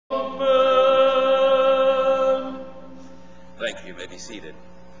Thank you. You may be seated.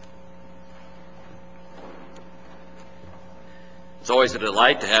 It's always a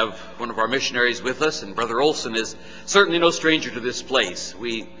delight to have one of our missionaries with us, and Brother Olson is certainly no stranger to this place.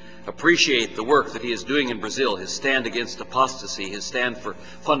 We appreciate the work that he is doing in Brazil, his stand against apostasy, his stand for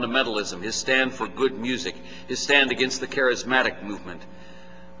fundamentalism, his stand for good music, his stand against the charismatic movement.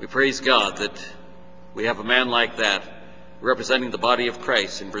 We praise God that we have a man like that representing the body of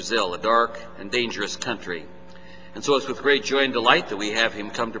Christ in Brazil, a dark and dangerous country. And so it's with great joy and delight that we have him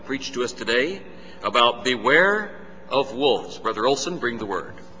come to preach to us today about beware of wolves. Brother Olson, bring the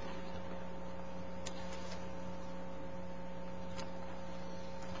word.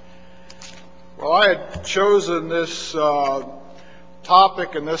 Well, I had chosen this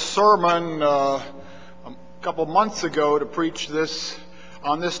topic in this sermon a couple months ago to preach this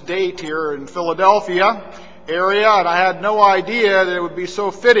on this date here in Philadelphia area, and I had no idea that it would be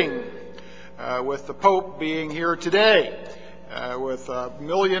so fitting with the Pope being here today, with 1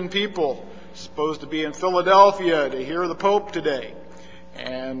 million people supposed to be in Philadelphia to hear the Pope today.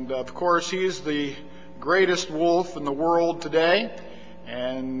 And of course, he's the greatest wolf in the world today,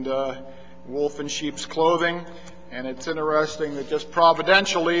 and wolf in sheep's clothing. And it's interesting that just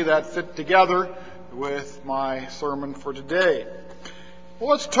providentially that fit together with my sermon for today. Well,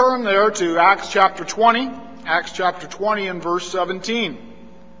 let's turn there to Acts chapter 20. Acts chapter 20 and verse 17.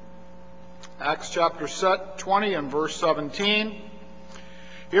 Acts chapter 20 and verse 17.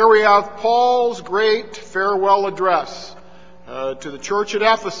 Here we have Paul's great farewell address to the church at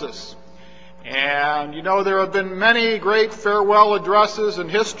Ephesus. And you know, there have been many great farewell addresses in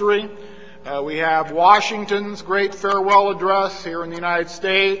history. We have Washington's great farewell address here in the United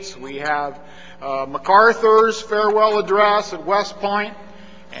States. We have MacArthur's farewell address at West Point.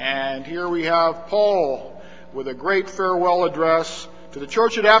 And here we have Paul with a great farewell address to the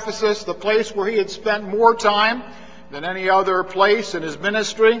church at Ephesus, the place where he had spent more time than any other place in his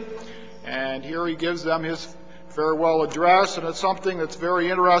ministry. And here he gives them his farewell address, and it's something that's very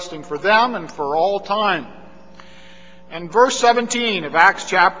interesting for them and for all time. And verse 17 of Acts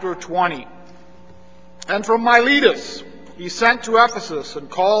chapter 20. And from Miletus he sent to Ephesus and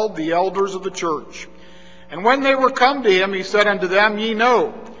called the elders of the church. And when they were come to him, he said unto them, Ye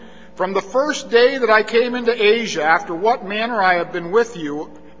know, from the first day that I came into Asia, after what manner I have been with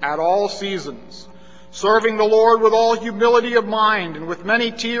you at all seasons, serving the Lord with all humility of mind, and with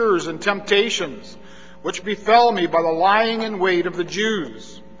many tears and temptations, which befell me by the lying in wait of the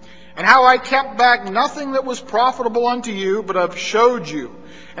Jews. And how I kept back nothing that was profitable unto you, but have showed you,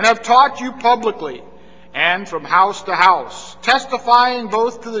 and have taught you publicly, and from house to house, testifying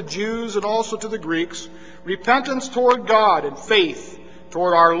both to the Jews and also to the Greeks, repentance toward God and faith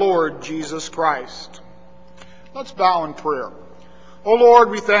toward our Lord Jesus Christ. Let's bow in prayer. O Lord,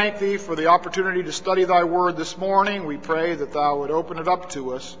 we thank Thee for the opportunity to study Thy Word this morning. We pray that Thou would open it up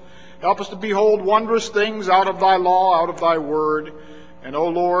to us. Help us to behold wondrous things out of Thy law, out of Thy Word. And, O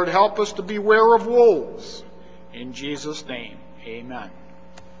Lord, help us to beware of wolves. In Jesus' name, amen.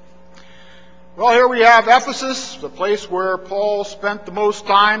 Well, here we have Ephesus, the place where Paul spent the most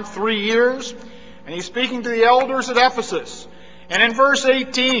time, 3 years. And he's speaking to the elders at Ephesus. And in verse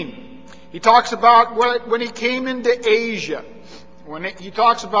 18, he talks about when he came into Asia. When he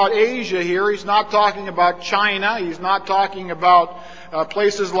talks about Asia here, he's not talking about China. He's not talking about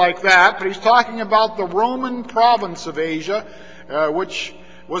places like that. But he's talking about the Roman province of Asia, which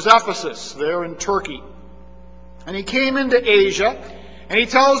was Ephesus, there in Turkey. And he came into Asia, and he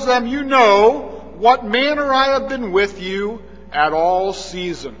tells them, You know what manner I have been with you at all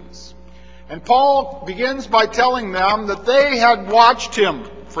seasons. And Paul begins by telling them that they had watched him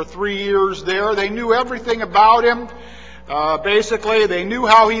for 3 years there. They knew everything about him. Basically, they knew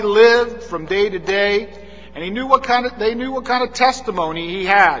how he lived from day to day, and they knew what kind of testimony he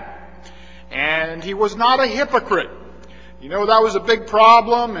had. And he was not a hypocrite. You know, that was a big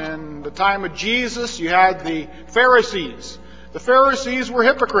problem in the time of Jesus. You had the Pharisees. The Pharisees were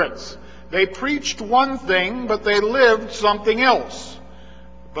hypocrites. They preached one thing, but they lived something else.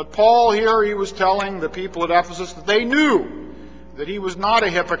 But Paul here, he was telling the people at Ephesus that they knew that he was not a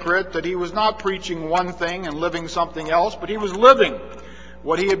hypocrite, that he was not preaching one thing and living something else, but he was living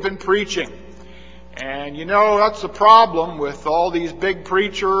what he had been preaching. And you know, that's the problem with all these big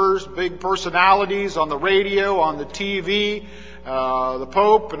preachers, big personalities on the radio, on the TV, the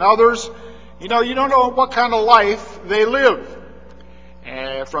Pope and others. You know, you don't know what kind of life they live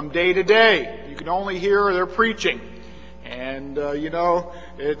from day to day. You can only hear their preaching. And, you know,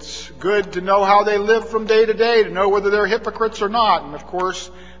 it's good to know how they live from day to day, to know whether they're hypocrites or not. And, of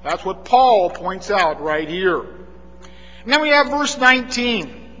course, that's what Paul points out right here. And then we have verse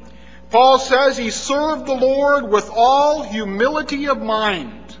 19. Paul says he served the Lord with all humility of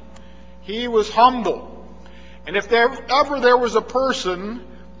mind. He was humble. And if ever there was a person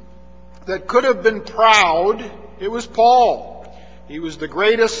that could have been proud, it was Paul. He was the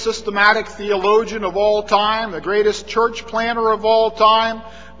greatest systematic theologian of all time, the greatest church planner of all time,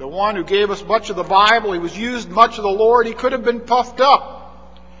 the one who gave us much of the Bible. He was used much of the Lord. He could have been puffed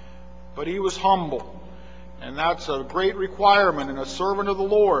up, but he was humble. And that's a great requirement in a servant of the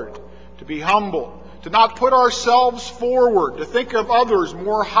Lord, to be humble, to not put ourselves forward, to think of others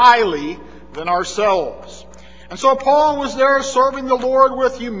more highly than ourselves. And so Paul was there serving the Lord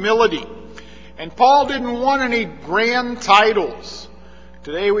with humility. And Paul didn't want any grand titles.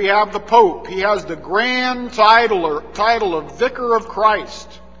 Today we have the Pope. He has the grand title of Vicar of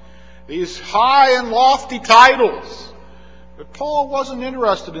Christ. These high and lofty titles. But Paul wasn't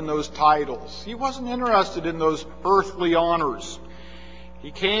interested in those titles. He wasn't interested in those earthly honors. He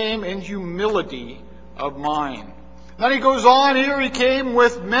came in humility of mind. Then he goes on here, he came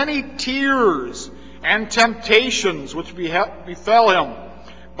with many tears and temptations which befell him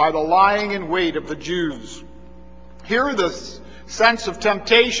by the lying in wait of the Jews. Here the sense of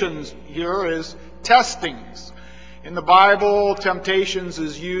temptations here is testings. In the Bible, temptations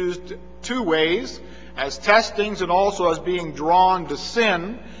is used two ways, as testings and also as being drawn to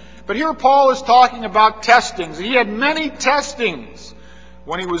sin. But here Paul is talking about testings. He had many testings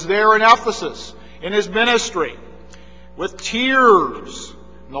when he was there in Ephesus, in his ministry, with tears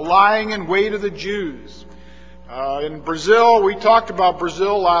and the lying in wait of the Jews. In Brazil, we talked about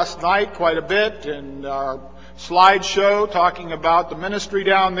Brazil last night quite a bit in our slideshow, talking about the ministry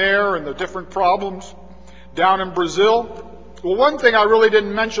down there and the different problems down in Brazil. Well, one thing I really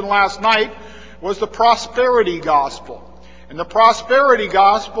didn't mention last night was the prosperity gospel. And the prosperity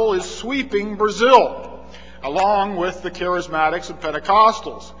gospel is sweeping Brazil, along with the charismatics and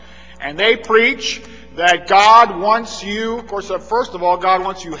Pentecostals. And they preach that God wants you, of course, first of all, God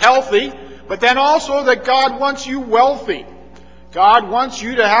wants you healthy, but then also that God wants you wealthy. God wants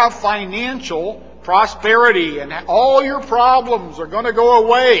you to have financial prosperity, and all your problems are going to go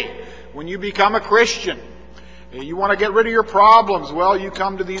away when you become a Christian. You want to get rid of your problems. Well, you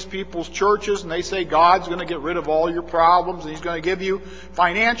come to these people's churches and they say God's going to get rid of all your problems and He's going to give you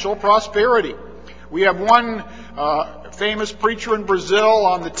financial prosperity. We have one famous preacher in Brazil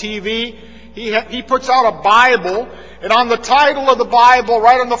on the TV. He puts out a Bible, and on the title of the Bible,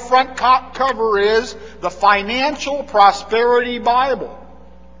 right on the front cover is the Financial Prosperity Bible.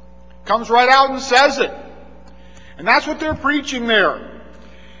 Comes right out and says it. And that's what they're preaching there.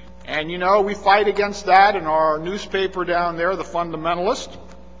 And you know, we fight against that in our newspaper down there, The Fundamentalist.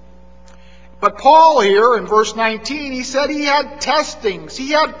 But Paul here in verse 19, he said he had testings,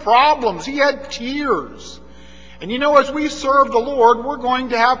 he had problems, he had tears. And you know, as we serve the Lord, we're going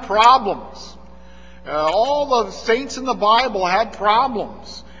to have problems. All the saints in the Bible had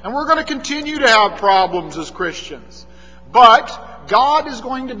problems. And we're going to continue to have problems as Christians. But God is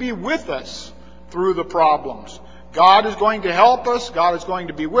going to be with us through the problems. God is going to help us. God is going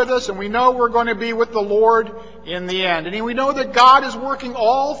to be with us. And we know we're going to be with the Lord in the end. And we know that God is working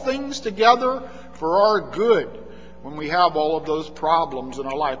all things together for our good when we have all of those problems in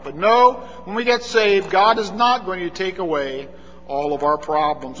our life. But no, when we get saved, God is not going to take away all of our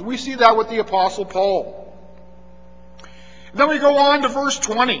problems. We see that with the Apostle Paul. Then we go on to verse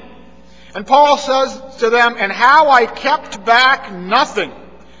 20. And Paul says to them, "And how I kept back nothing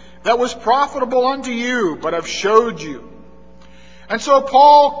that was profitable unto you, but have showed you." And so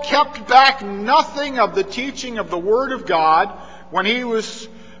Paul kept back nothing of the teaching of the Word of God when he was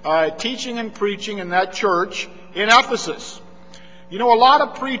teaching and preaching in that church in Ephesus. You know, a lot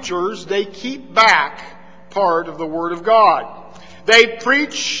of preachers, they keep back part of the Word of God. They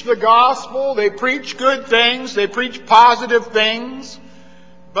preach the gospel, they preach good things, they preach positive things,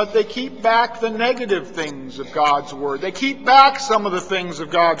 but they keep back the negative things of God's Word. They keep back some of the things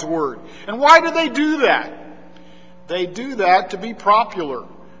of God's Word. And why do they do that? They do that to be popular,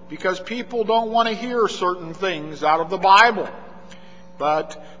 because people don't want to hear certain things out of the Bible.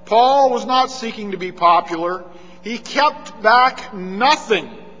 But Paul was not seeking to be popular. He kept back nothing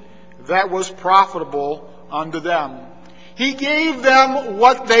that was profitable unto them. He gave them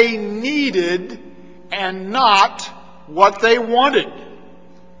what they needed and not what they wanted.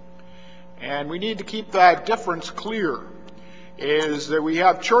 And we need to keep that difference clear, is that we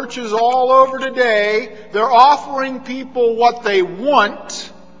have churches all over today, they're offering people what they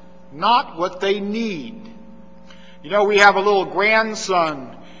want, not what they need. You know, we have a little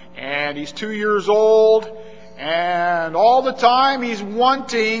grandson, and he's 2 years old, and all the time he's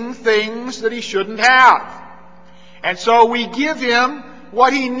wanting things that he shouldn't have. And so we give him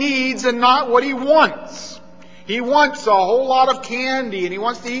what he needs and not what he wants. He wants a whole lot of candy, and he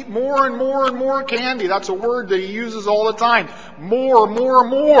wants to eat more and more and more candy. That's a word that he uses all the time. More, more,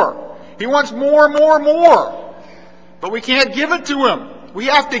 more. He wants more, more, more. But we can't give it to him. We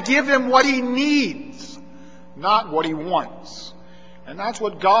have to give him what he needs, not what he wants. And that's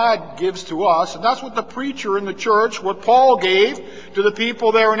what God gives to us, and that's what the preacher in the church, what Paul gave to the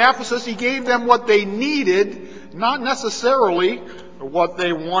people there in Ephesus, he gave them what they needed, not necessarily what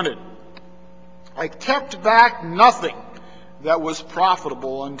they wanted. I kept back nothing that was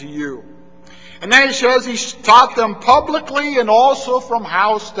profitable unto you. And then he says he taught them publicly and also from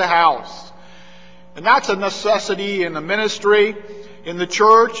house to house. And that's a necessity in the ministry in the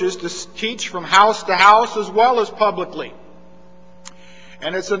church, is to teach from house to house as well as publicly.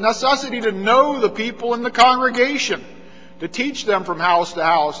 And it's a necessity to know the people in the congregation, to teach them from house to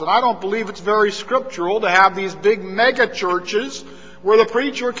house. And I don't believe it's very scriptural to have these big mega churches where the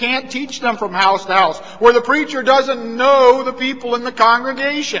preacher can't teach them from house to house, where the preacher doesn't know the people in the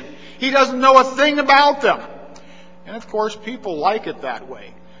congregation. He doesn't know a thing about them. And of course, people like it that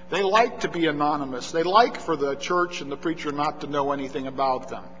way. They like to be anonymous. They like for the church and the preacher not to know anything about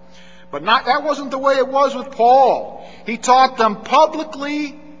them. But that wasn't the way it was with Paul. He taught them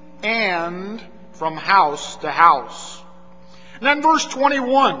publicly and from house to house. And then verse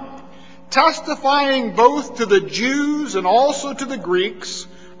 21, testifying both to the Jews and also to the Greeks,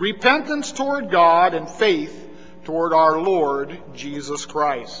 repentance toward God and faith toward our Lord Jesus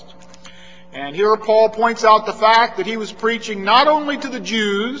Christ. And here Paul points out the fact that he was preaching not only to the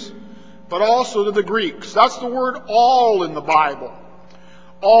Jews, but also to the Greeks. That's the word all in the Bible.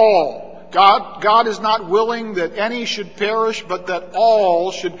 All. God is not willing that any should perish, but that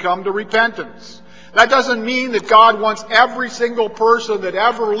all should come to repentance. That doesn't mean that God wants every single person that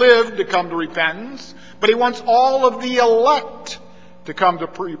ever lived to come to repentance, but he wants all of the elect to come to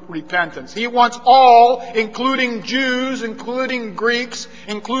repentance. He wants all, including Jews, including Greeks,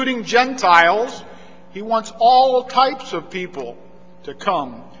 including Gentiles. He wants all types of people to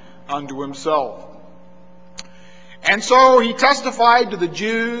come unto himself. And so he testified to the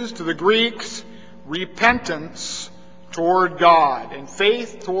Jews, to the Greeks, repentance toward God and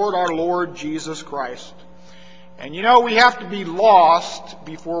faith toward our Lord Jesus Christ. And you know, we have to be lost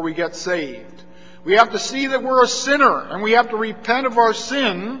before we get saved. We have to see that we're a sinner, and we have to repent of our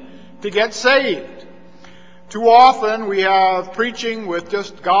sin to get saved. Too often we have preaching with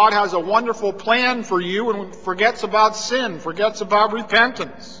just God has a wonderful plan for you and forgets about sin, forgets about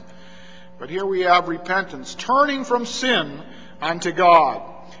repentance. But here we have repentance, turning from sin unto God.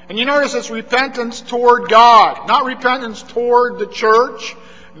 And you notice it's repentance toward God, not repentance toward the church,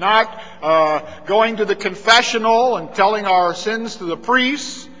 not going to the confessional and telling our sins to the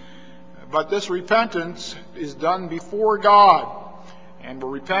priests. But this repentance is done before God, and we're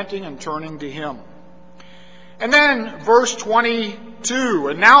repenting and turning to Him. And then verse 22,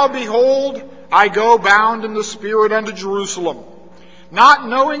 and now behold, I go bound in the Spirit unto Jerusalem, not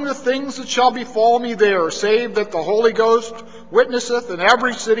knowing the things that shall befall me there, save that the Holy Ghost witnesseth in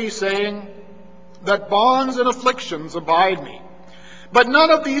every city, saying, that bonds and afflictions abide me. But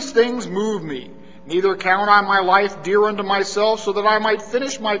none of these things move me, neither count I my life dear unto myself, so that I might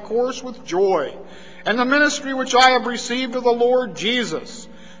finish my course with joy, and the ministry which I have received of the Lord Jesus,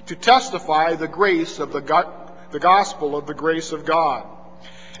 to testify the grace of the gospel of the grace of God.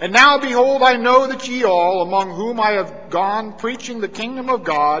 And now, behold, I know that ye all, among whom I have gone preaching the kingdom of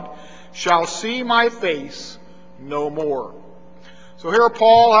God, shall see my face no more. So here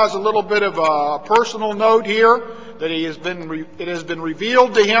Paul has a little bit of a personal note here, that it has been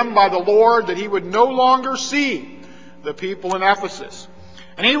revealed to him by the Lord that he would no longer see the people in Ephesus.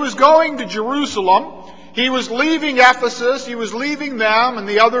 And he was going to Jerusalem. He was leaving Ephesus. He was leaving them and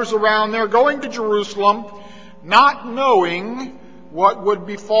the others around there, going to Jerusalem, not knowing what would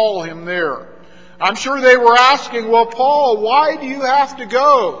befall him there. I'm sure they were asking, well, Paul, why do you have to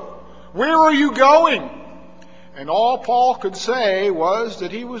go? Where are you going? And all Paul could say was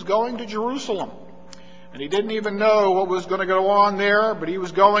that he was going to Jerusalem. And he didn't even know what was going to go on there, but he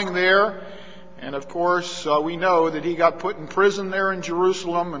was going there. And of course, we know that he got put in prison there in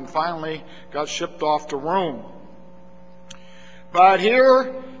Jerusalem and finally got shipped off to Rome. But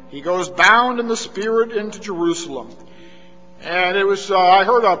here, he goes bound in the Spirit into Jerusalem. And it was, I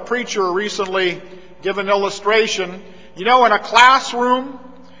heard a preacher recently give an illustration. You know, in a classroom,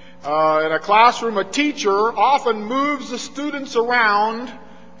 a teacher often moves the students around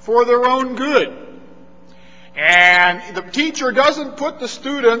for their own good. And the teacher doesn't put the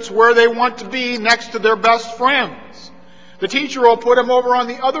students where they want to be next to their best friends. The teacher will put them over on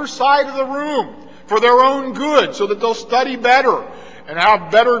the other side of the room for their own good, so that they'll study better and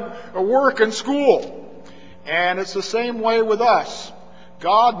have better work in school. And it's the same way with us.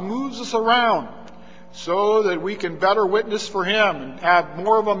 God moves us around so that we can better witness for Him and have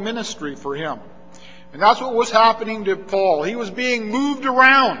more of a ministry for Him. And that's what was happening to Paul. He was being moved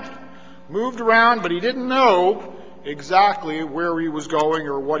around, but he didn't know exactly where he was going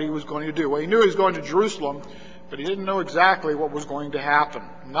or what he was going to do. Well, he knew he was going to Jerusalem, but he didn't know exactly what was going to happen,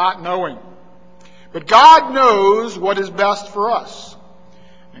 not knowing. But God knows what is best for us.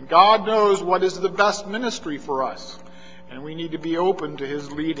 And God knows what is the best ministry for us. And we need to be open to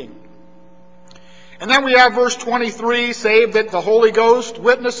His leading. And then we have verse 23, save that the Holy Ghost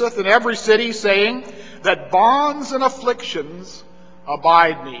witnesseth in every city, saying that bonds and afflictions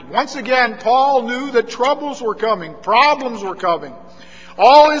abide me. Once again, Paul knew that troubles were coming, problems were coming.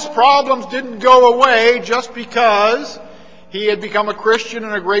 All his problems didn't go away just because he had become a Christian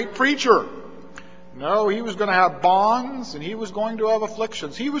and a great preacher. No, he was going to have bonds and he was going to have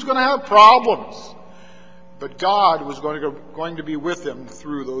afflictions. He was going to have problems. But God was going to be with him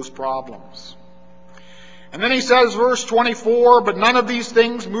through those problems. And then he says, verse 24, but none of these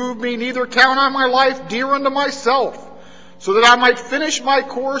things move me, neither count I my life dear unto myself, so that I might finish my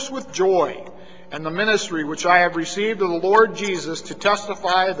course with joy, and the ministry which I have received of the Lord Jesus to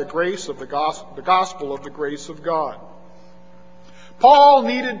testify the grace of the gospel of the grace of God. Paul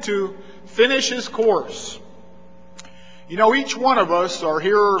needed to finish his course. You know, each one of us are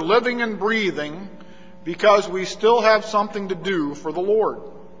here living and breathing because we still have something to do for the Lord.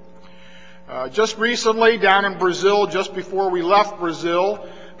 Just recently, down in Brazil, just before we left Brazil,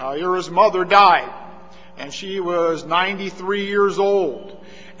 his mother died. And she was 93 years old.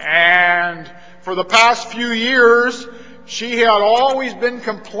 And for the past few years, she had always been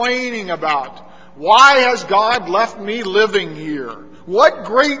complaining about, why has God left me living here? What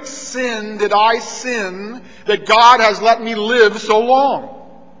great sin did I sin that God has let me live so long?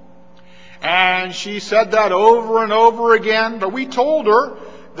 And she said that over and over again, but we told her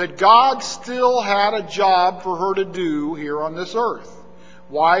that God still had a job for her to do here on this earth.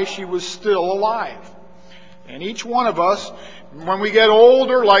 Why she was still alive. And each one of us, when we get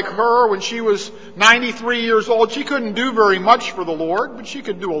older, like her, when she was 93 years old, she couldn't do very much for the Lord, but she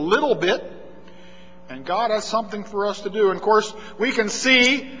could do a little bit. And God has something for us to do. And of course, we can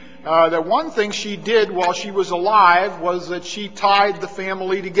see that one thing she did while she was alive was that she tied the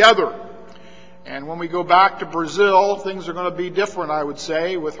family together. And when we go back to Brazil, things are going to be different, I would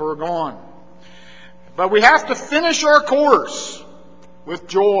say, with her gone. But we have to finish our course with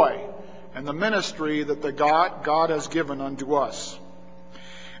joy and the ministry that the God has given unto us.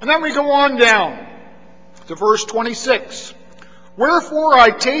 And then we go on down to verse 26. Wherefore I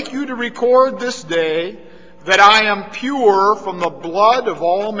take you to record this day that I am pure from the blood of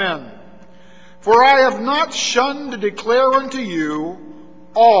all men. For I have not shunned to declare unto you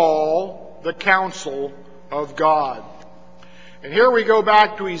all the counsel of God. And here we go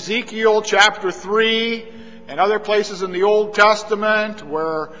back to Ezekiel chapter 3 and other places in the Old Testament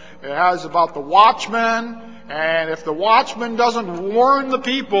where it has about the watchman. And if the watchman doesn't warn the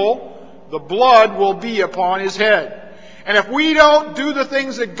people, the blood will be upon his head. And if we don't do the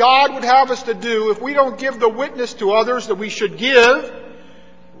things that God would have us to do, if we don't give the witness to others that we should give,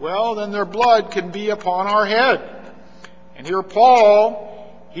 well, then their blood can be upon our head. And here Paul,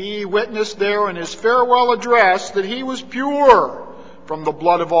 he witnessed there in his farewell address that he was pure from the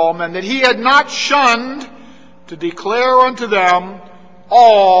blood of all men, that he had not shunned to declare unto them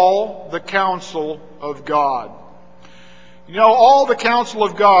all the counsel of God. You know, all the counsel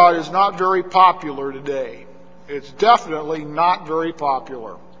of God is not very popular today. It's definitely not very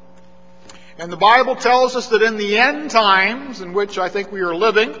popular. And the Bible tells us that in the end times, in which I think we are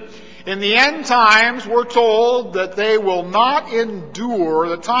living, in the end times, we're told that they will not endure.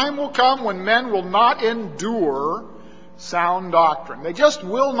 The time will come when men will not endure sound doctrine. They just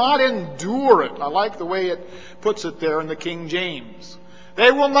will not endure it. I like the way it puts it there in the King James.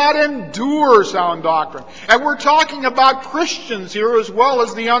 They will not endure sound doctrine. And we're talking about Christians here as well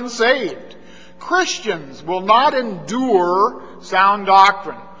as the unsaved. Christians will not endure sound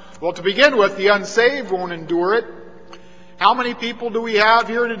doctrine. Well, to begin with, the unsaved won't endure it. How many people do we have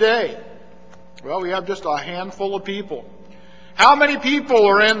here today? Well, we have just a handful of people. How many people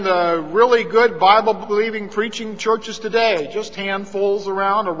are in the really good Bible-believing preaching churches today? Just handfuls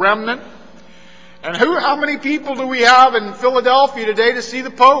around, a remnant. And how many people do we have in Philadelphia today to see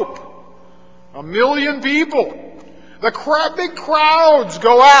the Pope? 1 million people. The big crowds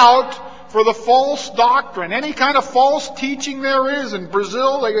go out for the false doctrine. Any kind of false teaching there is. In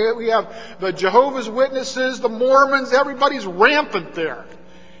Brazil, we have the Jehovah's Witnesses, the Mormons, everybody's rampant there.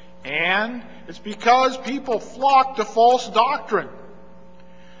 And it's because people flock to false doctrine.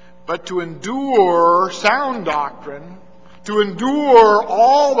 But to endure sound doctrine, to endure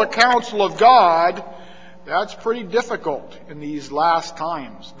all the counsel of God, that's pretty difficult in these last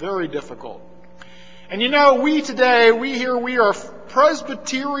times. Very difficult. And you know, we are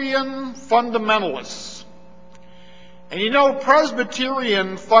Presbyterian fundamentalists. And you know,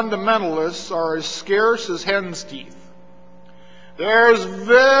 Presbyterian fundamentalists are as scarce as hen's teeth. There's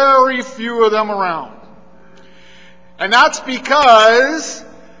very few of them around. And that's because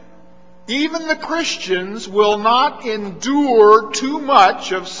even the Christians will not endure too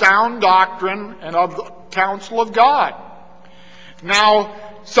much of sound doctrine and of the counsel of God. Now,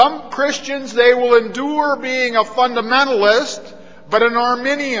 some Christians, they will endure being a fundamentalist, but an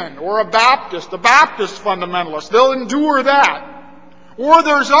Arminian or a Baptist fundamentalist. They'll endure that. Or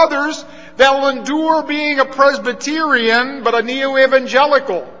there's others that will endure being a Presbyterian, but a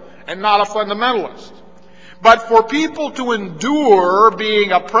neo-evangelical and not a fundamentalist. But for people to endure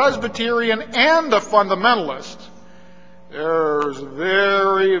being a Presbyterian and a fundamentalist, there's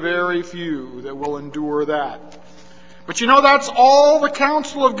very, very few that will endure that. But you know, that's all the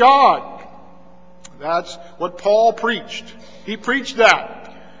counsel of God. That's what Paul preached. He preached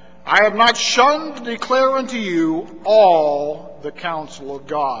that. I have not shunned to declare unto you all the counsel of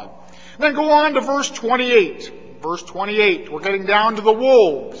God. And then go on to verse 28. Verse 28, we're getting down to the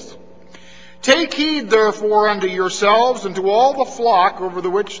wolves. Take heed therefore unto yourselves and to all the flock over the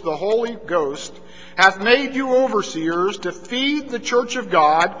which the Holy Ghost hath made you overseers to feed the church of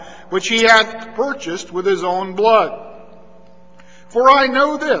God, which he hath purchased with his own blood. For I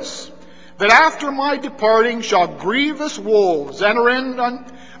know this, that after my departing shall grievous wolves enter in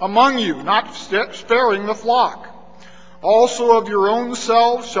among you, not sparing the flock. Also of your own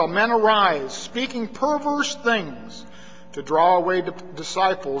selves shall men arise, speaking perverse things, to draw away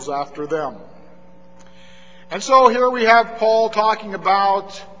disciples after them. And so here we have Paul talking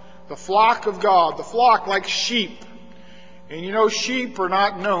about the flock of God, the flock like sheep. And you know, sheep are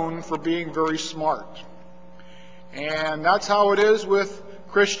not known for being very smart. And that's how it is with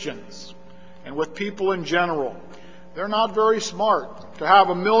Christians and with people in general. They're not very smart. To have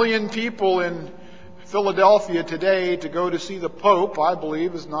 1 million people in Philadelphia today to go to see the Pope, I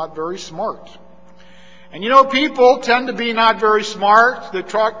believe, is not very smart. And you know, people tend to be not very smart. They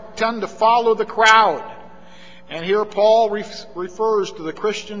tend to follow the crowd. And here Paul refers to the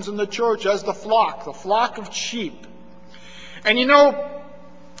Christians in the church as the flock of sheep. And you know,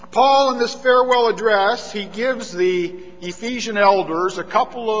 Paul in this farewell address, he gives the Ephesian elders a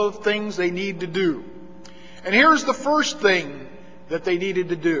couple of things they need to do. And here's the first thing that they needed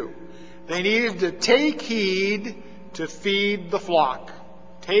to do. They needed to take heed to feed the flock.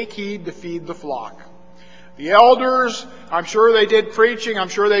 Take heed to feed the flock. The elders, I'm sure they did preaching. I'm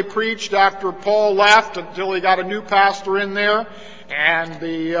sure they preached after Paul left until he got a new pastor in there. And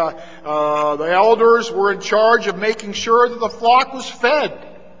the elders were in charge of making sure that the flock was fed.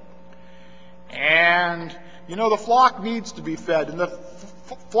 And, you know, the flock needs to be fed. And the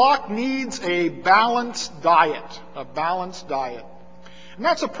flock needs a balanced diet. A balanced diet. And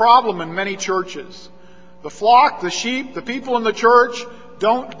that's a problem in many churches. The flock, the sheep, the people in the church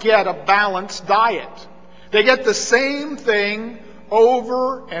don't get a balanced diet. They get the same thing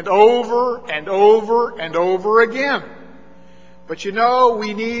over and over and over and over again. But you know,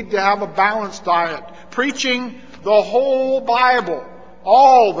 we need to have a balanced diet. Preaching the whole Bible.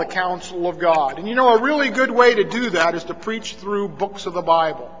 All the counsel of God. And you know, a really good way to do that is to preach through books of the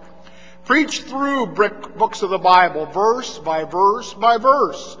Bible. Preach through books of the Bible, verse by verse by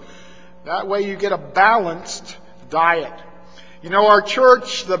verse. That way you get a balanced diet. You know, our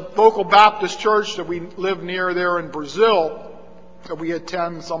church, the local Baptist church that we live near there in Brazil, that we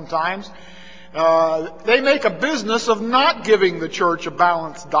attend sometimes, they make a business of not giving the church a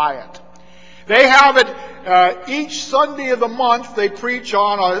balanced diet. They have it each Sunday of the month. They preach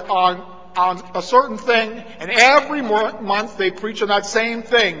on a certain thing, and every month they preach on that same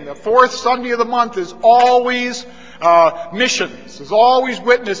thing. The fourth Sunday of the month is always missions, is always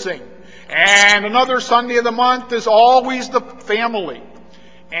witnessing. And another Sunday of the month is always the family.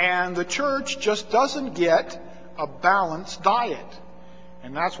 And the church just doesn't get a balanced diet.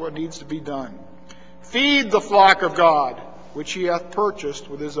 And that's what needs to be done. Feed the flock of God, which he hath purchased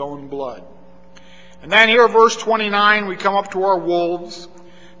with his own blood. And then here, verse 29, we come up to our wolves.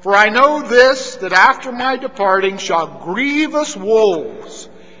 For I know this, that after my departing shall grievous wolves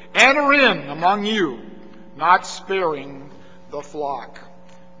enter in among you, not sparing the flock.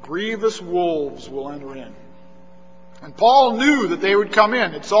 Grievous wolves will enter in. And Paul knew that they would come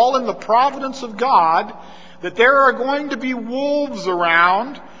in. It's all in the providence of God that there are going to be wolves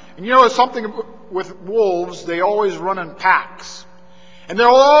around. And you know, it's something with wolves, they always run in packs. And there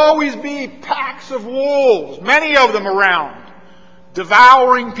will always be packs of wolves, many of them around,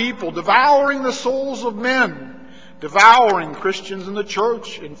 devouring people, devouring the souls of men, devouring Christians in the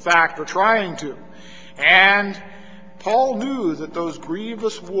church, in fact, or trying to. And Paul knew that those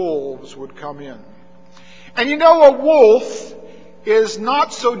grievous wolves would come in. And you know, a wolf is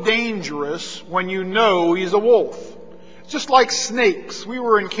not so dangerous when you know he's a wolf. It's just like snakes. We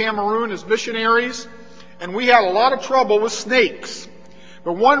were in Cameroon as missionaries, and we had a lot of trouble with snakes.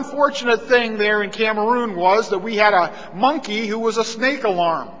 But one fortunate thing there in Cameroon was that we had a monkey who was a snake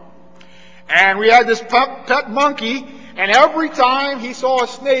alarm. And we had this pet monkey, and every time he saw a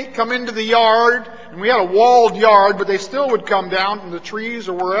snake come into the yard, and we had a walled yard, but they still would come down from the trees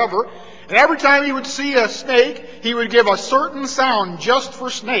or wherever, and every time he would see a snake, he would give a certain sound just for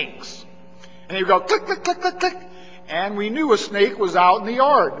snakes. And he would go click, click, click, click, click. And we knew a snake was out in the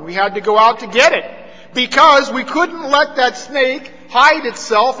yard. We had to go out to get it, because we couldn't let that snake hide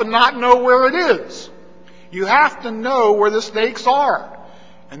itself and not know where it is. You have to know where the snakes are.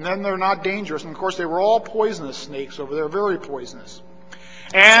 And then they're not dangerous. And of course, they were all poisonous snakes over there, very poisonous.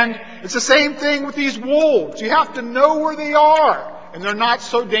 And it's the same thing with these wolves. You have to know where they are, and they're not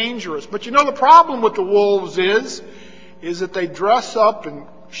so dangerous. But you know, the problem with the wolves is that they dress up in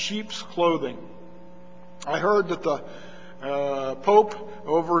sheep's clothing. I heard that the Pope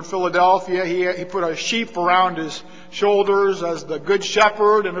over in Philadelphia, he put a sheep around his shoulders as the Good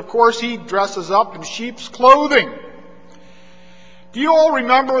Shepherd, and of course he dresses up in sheep's clothing. Do you all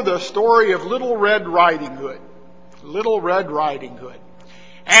remember the story of Little Red Riding Hood? Little Red Riding Hood.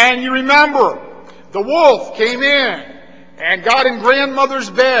 And you remember, the wolf came in and got in grandmother's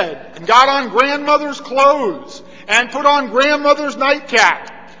bed and got on grandmother's clothes and put on grandmother's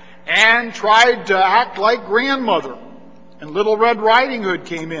nightcap and tried to act like grandmother. And Little Red Riding Hood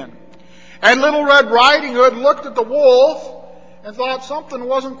came in. And Little Red Riding Hood looked at the wolf and thought something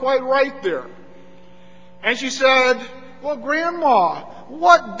wasn't quite right there. And she said, "Well, Grandma,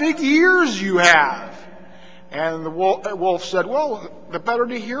 what big ears you have." And the wolf said, "Well, the better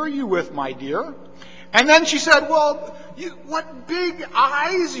to hear you with, my dear." And then she said, "Well, what big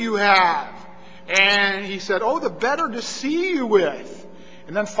eyes you have." And he said, "Oh, the better to see you with."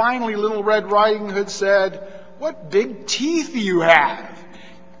 And then finally Little Red Riding Hood said, "What big teeth you have."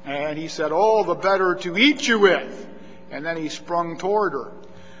 And he said, "Oh, the better to eat you with." And then he sprung toward her.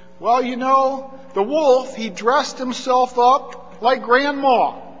 Well, you know, the wolf, he dressed himself up like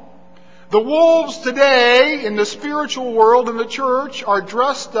Grandma. The wolves today in the spiritual world in the church are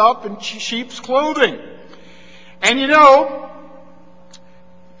dressed up in sheep's clothing. And you know,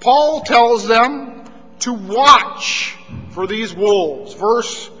 Paul tells them to watch for these wolves.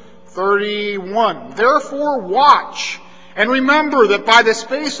 Verse 31. "Therefore watch, and remember that by the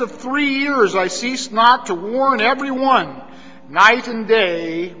space of 3 years I ceased not to warn everyone, night and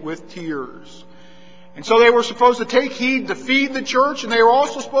day with tears." And so they were supposed to take heed to feed the church, and they were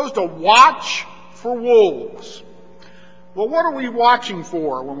also supposed to watch for wolves. Well, what are we watching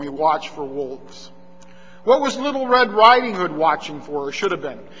for when we watch for wolves? What was Little Red Riding Hood watching for, or should have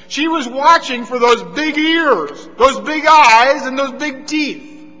been? She was watching for those big ears, those big eyes, and those big teeth.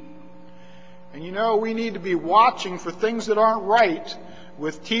 And you know, we need to be watching for things that aren't right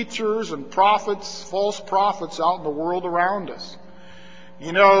with teachers and prophets, false prophets out in the world around us.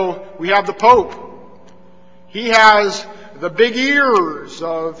 You know, we have the Pope. He has the big ears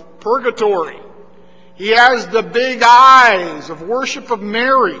of purgatory. He has the big eyes of worship of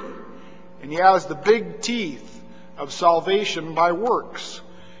Mary. And he has the big teeth of salvation by works.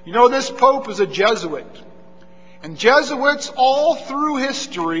 You know, this Pope is a Jesuit. And Jesuits all through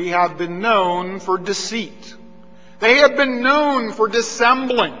history have been known for deceit. They have been known for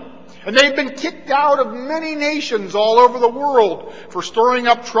dissembling. And they've been kicked out of many nations all over the world for stirring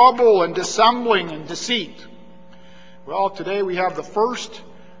up trouble and dissembling and deceit. Well, today we have the first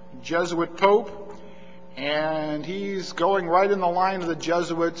Jesuit Pope, and he's going right in the line of the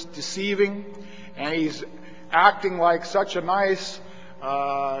Jesuits, deceiving, and he's acting like such a nice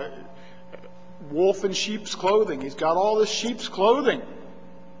wolf in sheep's clothing. He's got all this sheep's clothing.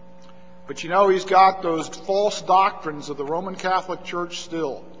 But you know, he's got those false doctrines of the Roman Catholic Church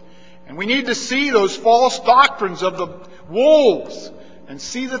still. And we need to see those false doctrines of the wolves and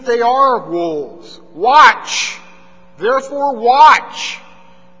see that they are wolves. Watch. Therefore, watch.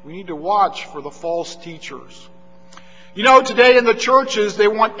 We need to watch for the false teachers. You know, today in the churches, they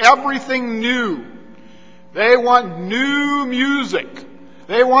want everything new. They want new music.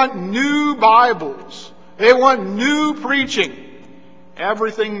 They want new Bibles. They want new preaching.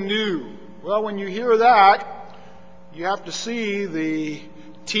 Everything new. Well, when you hear that, you have to see the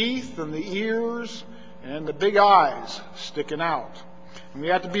teeth and the ears and the big eyes sticking out. And we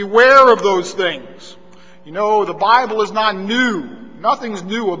have to beware of those things. You know, the Bible is not new. Nothing's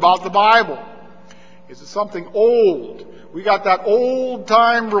new about the Bible. It's something old. We got that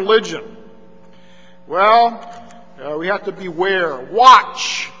old-time religion. Well, we have to beware.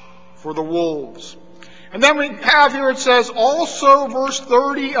 Watch for the wolves. And then we have here, it says, also, verse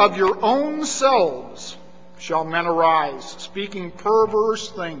 30, of your own selves shall men arise, speaking perverse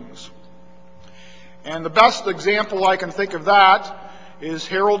things. And the best example I can think of that is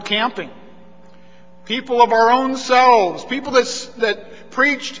Harold Camping. People of our own selves, people that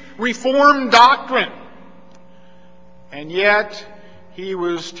preached Reformed doctrine. And yet, he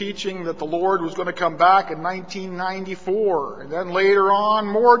was teaching that the Lord was going to come back in 1994, and then later on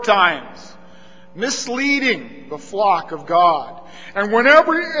more times, misleading the flock of God. And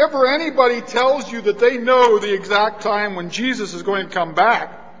whenever anybody tells you that they know the exact time when Jesus is going to come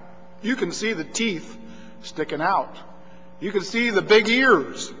back, you can see the teeth sticking out. You can see the big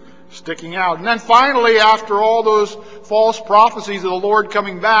ears sticking out. And then finally, after all those false prophecies of the Lord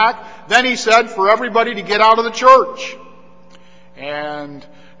coming back, then he said for everybody to get out of the church. And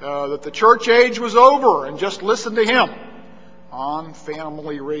that the church age was over, and just listen to him on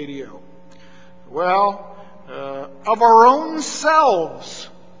family radio. Well, of our own selves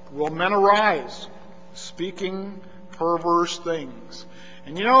will men arise, speaking perverse things.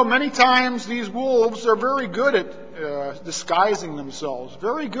 And you know, many times these wolves are very good at disguising themselves,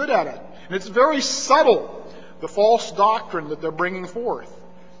 very good at it. And it's very subtle, the false doctrine that they're bringing forth.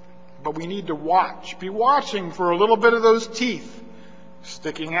 But we need to watch. Be watching for a little bit of those teeth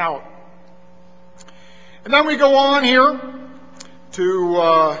sticking out. And then we go on here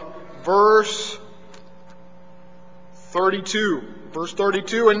to verse 32. Verse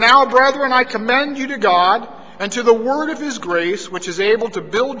 32, and now, brethren, I commend you to God and to the word of his grace, which is able to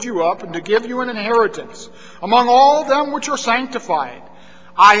build you up and to give you an inheritance among all them which are sanctified.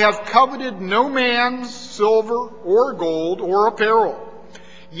 I have coveted no man's silver or gold or apparel.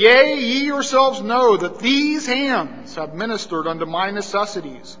 Yea, ye yourselves know that these hands have ministered unto my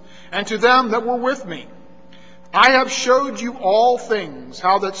necessities, and to them that were with me. I have showed you all things,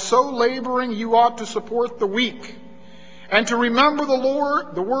 how that so laboring you ought to support the weak, and to remember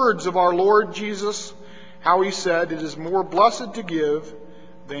the words of our Lord Jesus, how he said, it is more blessed to give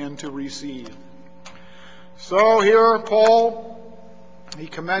than to receive. So here Paul, he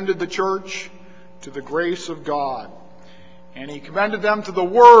commended the church to the grace of God. And he commended them to the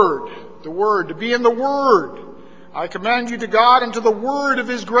Word, to be in the Word. I commend you to God and to the Word of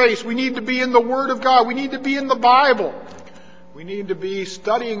his grace. We need to be in the Word of God. We need to be in the Bible. We need to be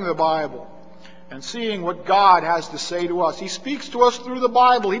studying the Bible and seeing what God has to say to us. He speaks to us through the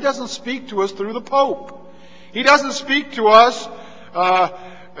Bible. He doesn't speak to us through the Pope. He doesn't speak to us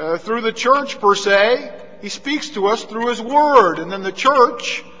through the church per se. He speaks to us through his Word. And then the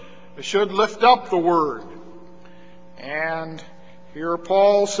church should lift up the Word. And here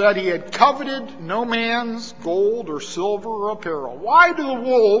Paul said he had coveted no man's gold or silver or apparel. Why do the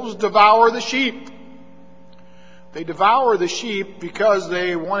wolves devour the sheep? They devour the sheep because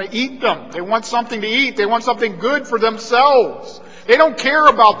they want to eat them. They want something to eat. They want something good for themselves. They don't care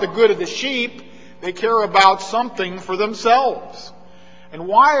about the good of the sheep. They care about something for themselves. And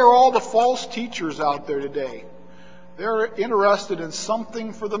why are all the false teachers out there today? They're interested in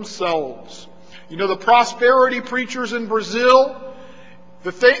something for themselves. You know, the prosperity preachers in Brazil,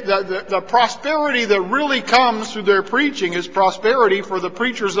 the prosperity that really comes through their preaching is prosperity for the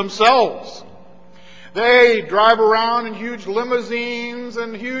preachers themselves. They drive around in huge limousines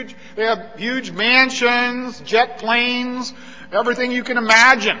and they have huge mansions, jet planes, everything you can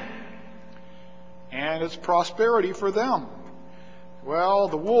imagine. And it's prosperity for them. Well,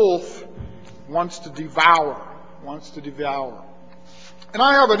 the wolf wants to devour. And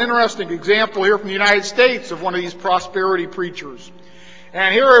I have an interesting example here from the United States of one of these prosperity preachers.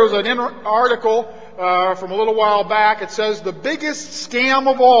 And here was an article from a little while back. It says, the biggest scam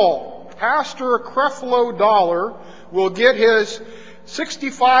of all. Pastor Creflo Dollar will get his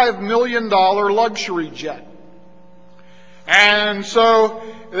 $65 million luxury jet. And so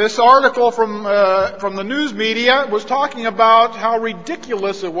this article from the news media was talking about how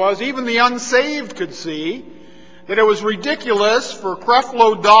ridiculous it was. Even the unsaved could see that it was ridiculous for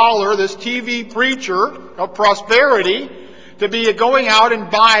Creflo Dollar, this TV preacher of prosperity, to be going out and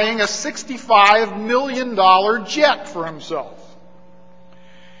buying a $65 million jet for himself.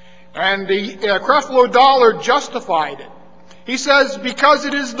 And the Creflo Dollar justified it. He says, because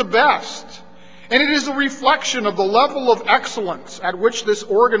it is the best, and it is a reflection of the level of excellence at which this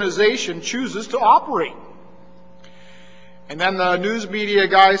organization chooses to operate. And then the news media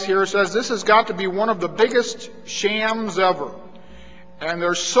guys here says this has got to be one of the biggest shams ever. And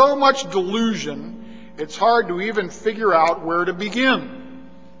there's so much delusion, it's hard to even figure out where to begin.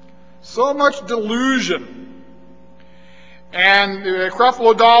 So much delusion. And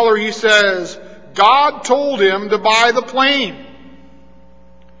Creflo Dollar, he says, God told him to buy the plane.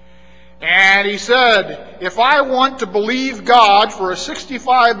 And he said, if I want to believe God for a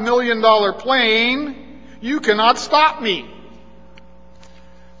 $65 million plane, you cannot stop me.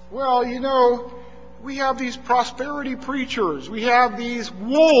 Well, you know, we have these prosperity preachers. We have these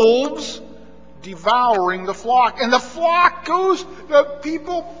wolves devouring the flock. And the flock goes, the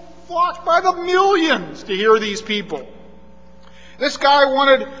people flock by the millions to hear these people. This guy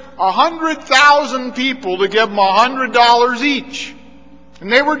wanted 100,000 people to give him $100 each.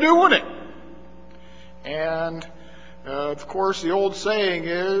 And they were doing it. And, of course, the old saying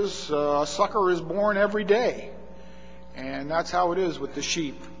is, a sucker is born every day. And that's how it is with the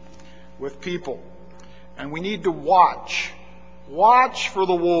sheep, with people. And we need to watch. Watch for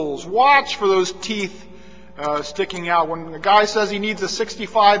the wolves. Watch for those teeth sticking out. When the guy says he needs a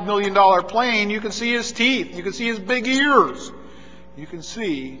 $65 million plane, you can see his teeth. You can see his big ears. You can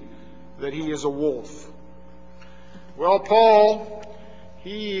see that he is a wolf. Well, Paul,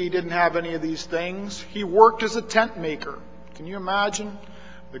 he didn't have any of these things. He worked as a tent maker. Can you imagine?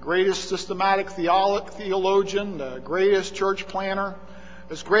 The greatest systematic theologian, the greatest church planner,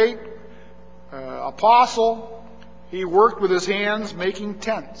 this great apostle, he worked with his hands making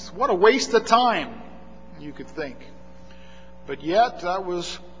tents. What a waste of time, you could think. But yet, that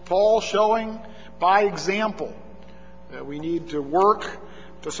was Paul showing by example that we need to work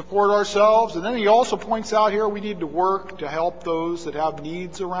to support ourselves. And then he also points out here we need to work to help those that have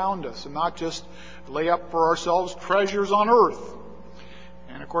needs around us and not just lay up for ourselves treasures on earth.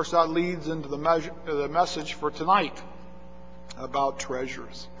 And of course that leads into the message for tonight about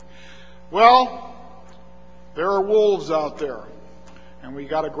treasures. Well, there are wolves out there. And we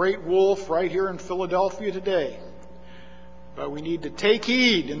got a great wolf right here in Philadelphia today. But we need to take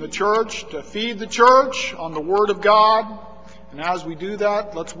heed in the church, to feed the church on the Word of God. And as we do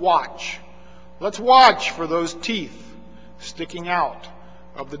that, let's watch. Let's watch for those teeth sticking out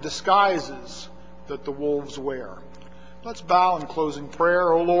of the disguises that the wolves wear. Let's bow in closing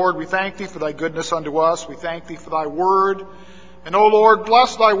prayer. O Lord, we thank Thee for Thy goodness unto us. We thank Thee for Thy Word. And O Lord,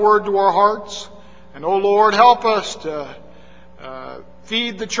 bless Thy Word to our hearts. And O Lord, help us to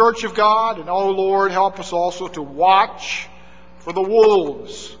feed the church of God. And O Lord, help us also to watch for the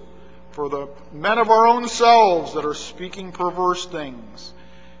wolves, for the men of our own selves that are speaking perverse things.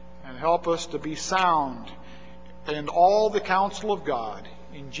 And help us to be sound in all the counsel of God.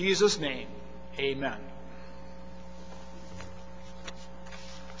 In Jesus' name, amen.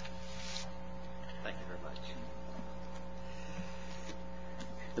 Thank you very much.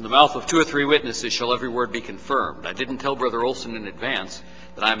 In the mouth of 2 or 3 witnesses shall every word be confirmed. I didn't tell Brother Olson in advance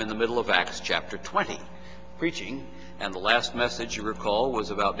that I'm in the middle of Acts chapter 20, preaching. And the last message, you recall, was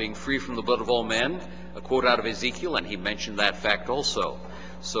about being free from the blood of all men, a quote out of Ezekiel, and he mentioned that fact also.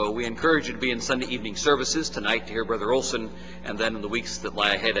 So we encourage you to be in Sunday evening services tonight to hear Brother Olson, and then in the weeks that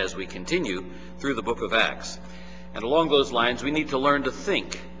lie ahead as we continue through the book of Acts. And along those lines, we need to learn to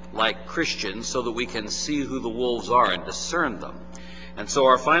think like Christians so that we can see who the wolves are and discern them. And so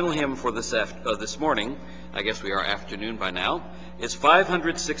our final hymn for this morning, I guess we are afternoon by now, is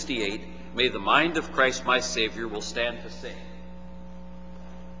 568, May the Mind of Christ my Savior will stand to sing.